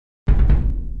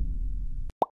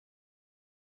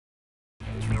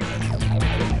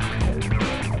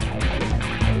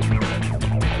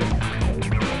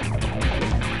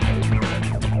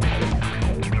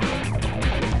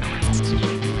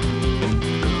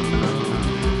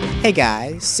Hey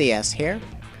guys, CS here.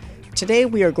 Today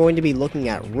we are going to be looking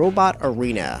at Robot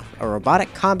Arena, a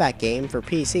robotic combat game for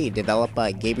PC developed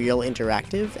by Gabriel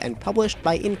Interactive and published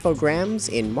by Infogrames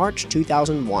in March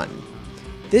 2001.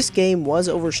 This game was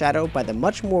overshadowed by the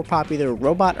much more popular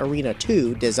Robot Arena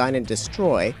 2 Design and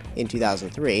Destroy in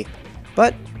 2003,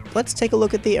 but let's take a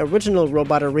look at the original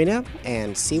Robot Arena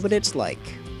and see what it's like.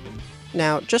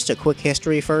 Now, just a quick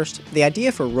history first. The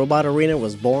idea for Robot Arena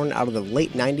was born out of the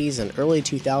late 90s and early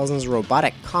 2000s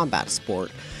robotic combat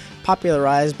sport,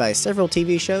 popularized by several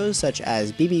TV shows such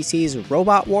as BBC's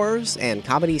Robot Wars and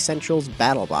Comedy Central's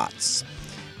BattleBots.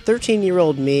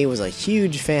 13-year-old me was a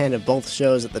huge fan of both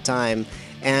shows at the time,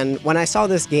 and when I saw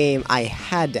this game, I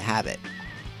had to have it.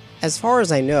 As far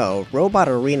as I know, Robot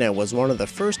Arena was one of the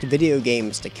first video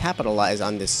games to capitalize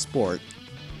on this sport,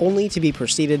 only to be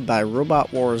preceded by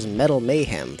Robot Wars Metal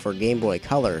Mayhem for Game Boy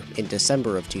Color in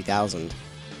December of 2000.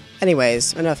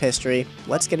 Anyways, enough history,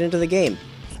 let's get into the game.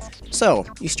 So,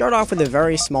 you start off with a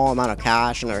very small amount of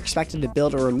cash and are expected to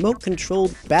build a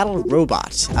remote-controlled battle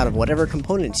robot out of whatever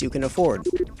components you can afford.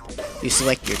 You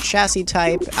select your chassis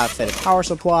type, outfit a power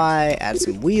supply, add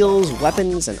some wheels,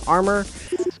 weapons, and armor.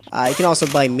 You can also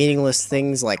buy meaningless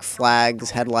things like flags,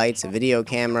 headlights, a video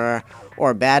camera,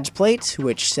 or a badge plate,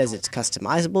 which says it's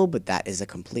customizable, but that is a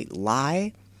complete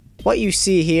lie. What you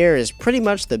see here is pretty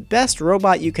much the best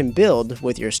robot you can build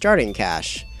with your starting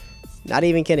cash. Not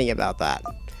even kidding about that.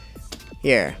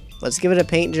 Here, let's give it a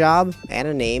paint job and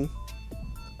a name.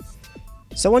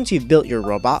 So once you've built your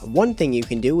robot, one thing you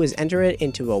can do is enter it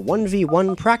into a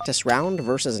 1v1 practice round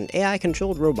versus an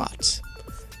AI-controlled robot.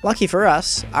 Lucky for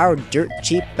us, our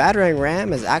dirt-cheap battering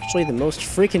ram is actually the most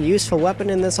freaking useful weapon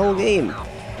in this whole game.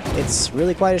 It's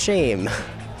really quite a shame.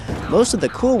 Most of the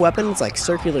cool weapons like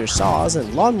circular saws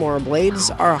and lawnmower blades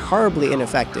are horribly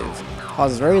ineffective,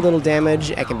 cause very little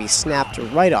damage, and can be snapped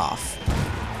right off.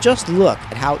 Just look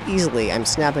at how easily I'm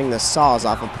snapping the saws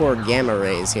off of poor gamma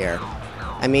rays here.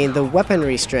 I mean, the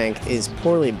weaponry strength is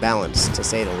poorly balanced, to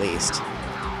say the least.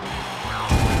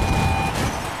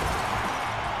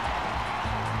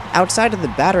 Outside of the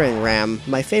battering ram,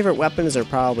 my favorite weapons are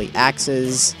probably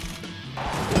axes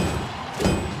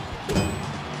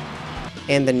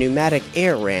and the pneumatic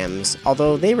air rams,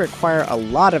 although they require a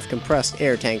lot of compressed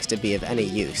air tanks to be of any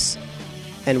use.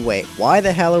 And wait, why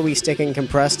the hell are we sticking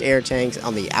compressed air tanks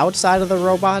on the outside of the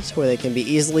robots where they can be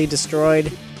easily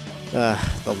destroyed?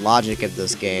 The logic of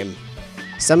this game.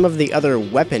 Some of the other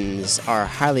weapons are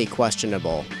highly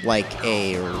questionable, like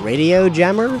a radio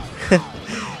jammer?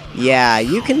 Yeah,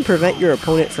 you can prevent your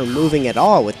opponent from moving at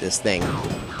all with this thing.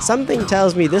 Something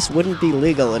tells me this wouldn't be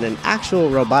legal in an actual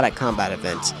robotic combat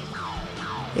event.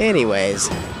 Anyways,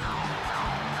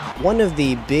 one of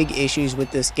the big issues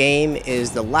with this game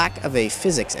is the lack of a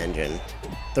physics engine.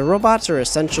 The robots are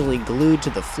essentially glued to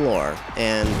the floor,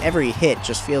 and every hit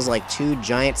just feels like two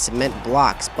giant cement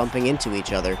blocks bumping into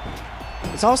each other.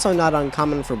 It's also not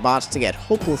uncommon for bots to get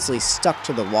hopelessly stuck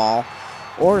to the wall,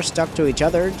 or stuck to each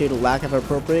other due to lack of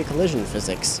appropriate collision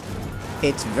physics.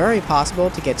 It's very possible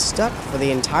to get stuck for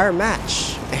the entire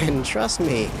match, and trust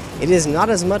me, it is not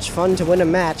as much fun to win a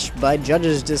match by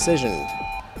judge's decision.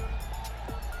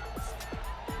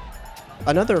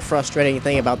 Another frustrating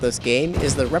thing about this game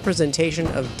is the representation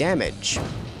of damage.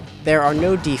 There are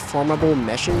no deformable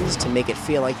meshes to make it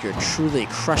feel like you're truly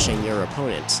crushing your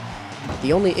opponent.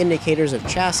 The only indicators of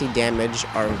chassis damage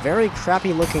are very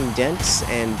crappy looking dents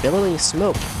and billowing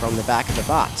smoke from the back of the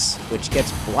bots, which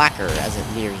gets blacker as it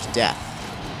nears death.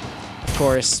 Of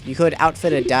course, you could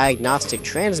outfit a diagnostic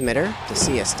transmitter to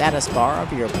see a status bar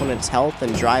of your opponent's health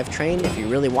and drivetrain if you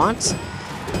really want.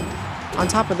 On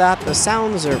top of that, the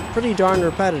sounds are pretty darn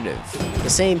repetitive. The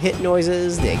same hit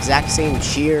noises, the exact same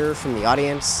cheer from the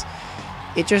audience.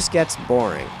 It just gets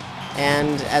boring.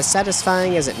 And as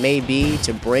satisfying as it may be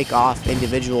to break off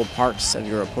individual parts of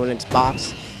your opponent's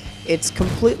bots, it's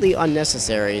completely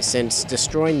unnecessary since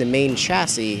destroying the main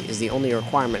chassis is the only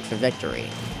requirement for victory.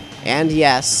 And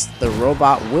yes, the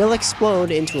robot will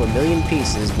explode into a million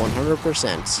pieces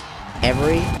 100%,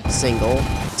 every single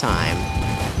time.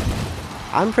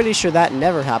 I'm pretty sure that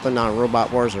never happened on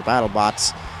Robot Wars or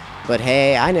BattleBots, but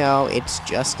hey, I know, it's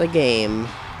just a game.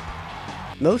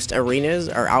 Most arenas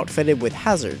are outfitted with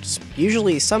hazards,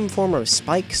 usually some form of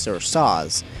spikes or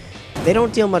saws. They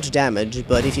don't deal much damage,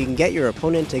 but if you can get your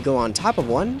opponent to go on top of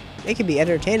one, it can be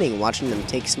entertaining watching them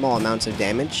take small amounts of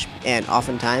damage, and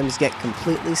oftentimes get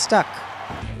completely stuck.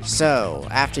 So,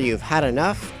 after you've had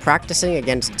enough practicing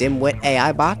against dimwit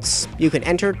AI bots, you can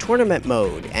enter tournament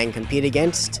mode and compete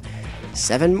against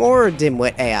 7 more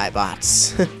dimwit AI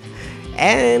bots.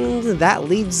 And that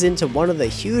leads into one of the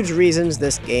huge reasons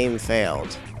this game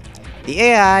failed. The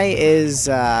AI is,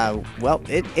 well,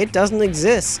 it doesn't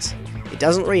exist. It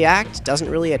doesn't react, doesn't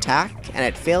really attack, and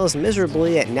it fails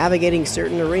miserably at navigating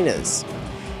certain arenas.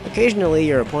 Occasionally,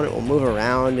 your opponent will move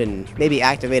around and maybe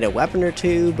activate a weapon or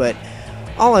two, but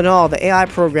all in all, the AI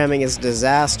programming is a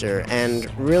disaster,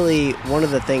 and really one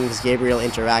of the things Gabriel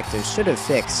Interactive should have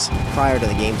fixed prior to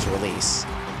the game's release.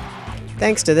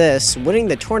 Thanks to this, winning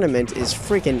the tournament is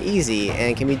freaking easy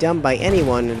and can be done by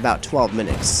anyone in about 12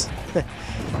 minutes.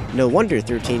 No wonder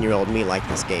 13-year-old me liked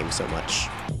this game so much.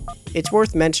 It's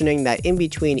worth mentioning that in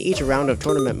between each round of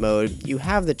tournament mode, you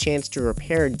have the chance to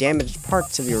repair damaged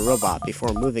parts of your robot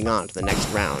before moving on to the next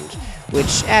round,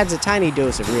 which adds a tiny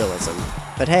dose of realism.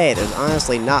 But hey, there's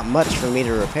honestly not much for me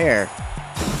to repair.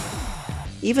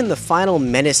 Even the final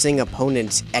menacing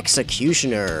opponent,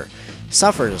 Executioner,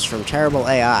 suffers from terrible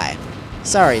AI.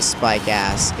 Sorry, Spike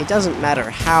Ass, it doesn't matter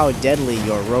how deadly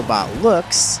your robot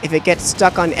looks if it gets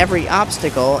stuck on every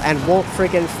obstacle and won't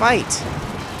friggin' fight.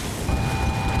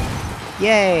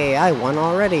 Yay, I won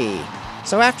already!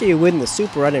 So after you win the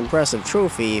super unimpressive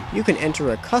trophy, you can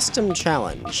enter a custom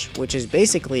challenge, which is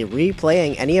basically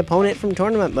replaying any opponent from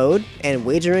tournament mode and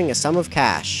wagering a sum of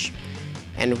cash.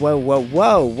 And whoa,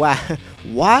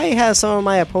 why has some of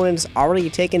my opponents already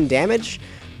taken damage?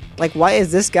 Like, why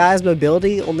is this guy's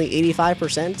mobility only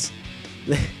 85%?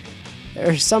 There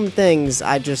are some things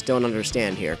I just don't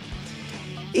understand here.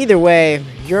 Either way,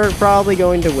 you're probably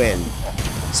going to win.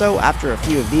 So after a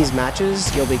few of these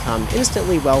matches, you'll become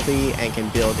instantly wealthy and can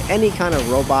build any kind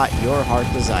of robot your heart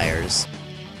desires.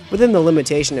 Within the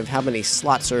limitation of how many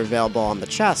slots are available on the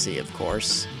chassis, of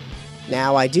course.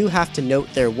 Now, I do have to note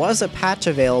there was a patch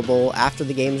available after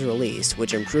the game's release,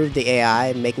 which improved the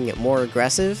AI, making it more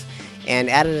aggressive, and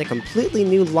added a completely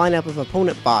new lineup of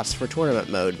opponent bots for tournament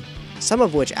mode, some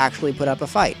of which actually put up a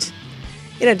fight.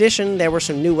 In addition, there were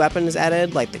some new weapons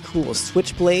added, like the cool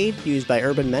Switchblade used by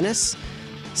Urban Menace.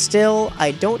 Still,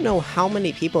 I don't know how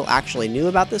many people actually knew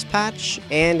about this patch,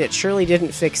 and it surely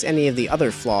didn't fix any of the other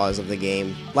flaws of the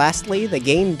game. Lastly, the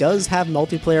game does have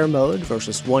multiplayer mode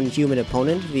versus one human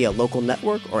opponent via local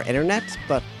network or internet,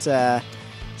 but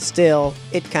still,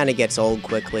 it kinda gets old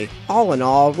quickly. All in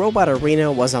all, Robot Arena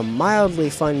was a mildly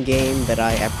fun game that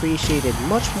I appreciated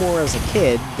much more as a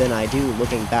kid than I do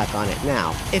looking back on it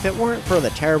now. If it weren't for the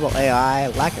terrible AI,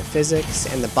 lack of physics,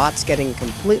 and the bots getting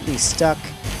completely stuck,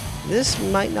 this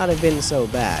might not have been so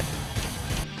bad.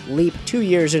 Leap 2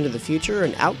 years into the future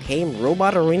and out came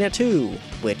Robot Arena 2,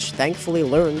 which thankfully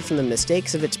learned from the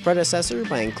mistakes of its predecessor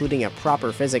by including a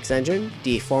proper physics engine,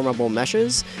 deformable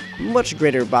meshes, much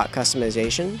greater bot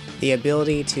customization, the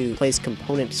ability to place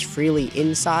components freely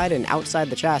inside and outside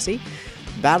the chassis,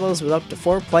 battles with up to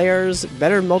 4 players,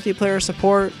 better multiplayer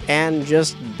support, and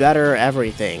just better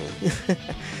everything.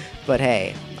 But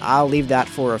hey, I'll leave that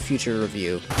for a future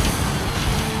review.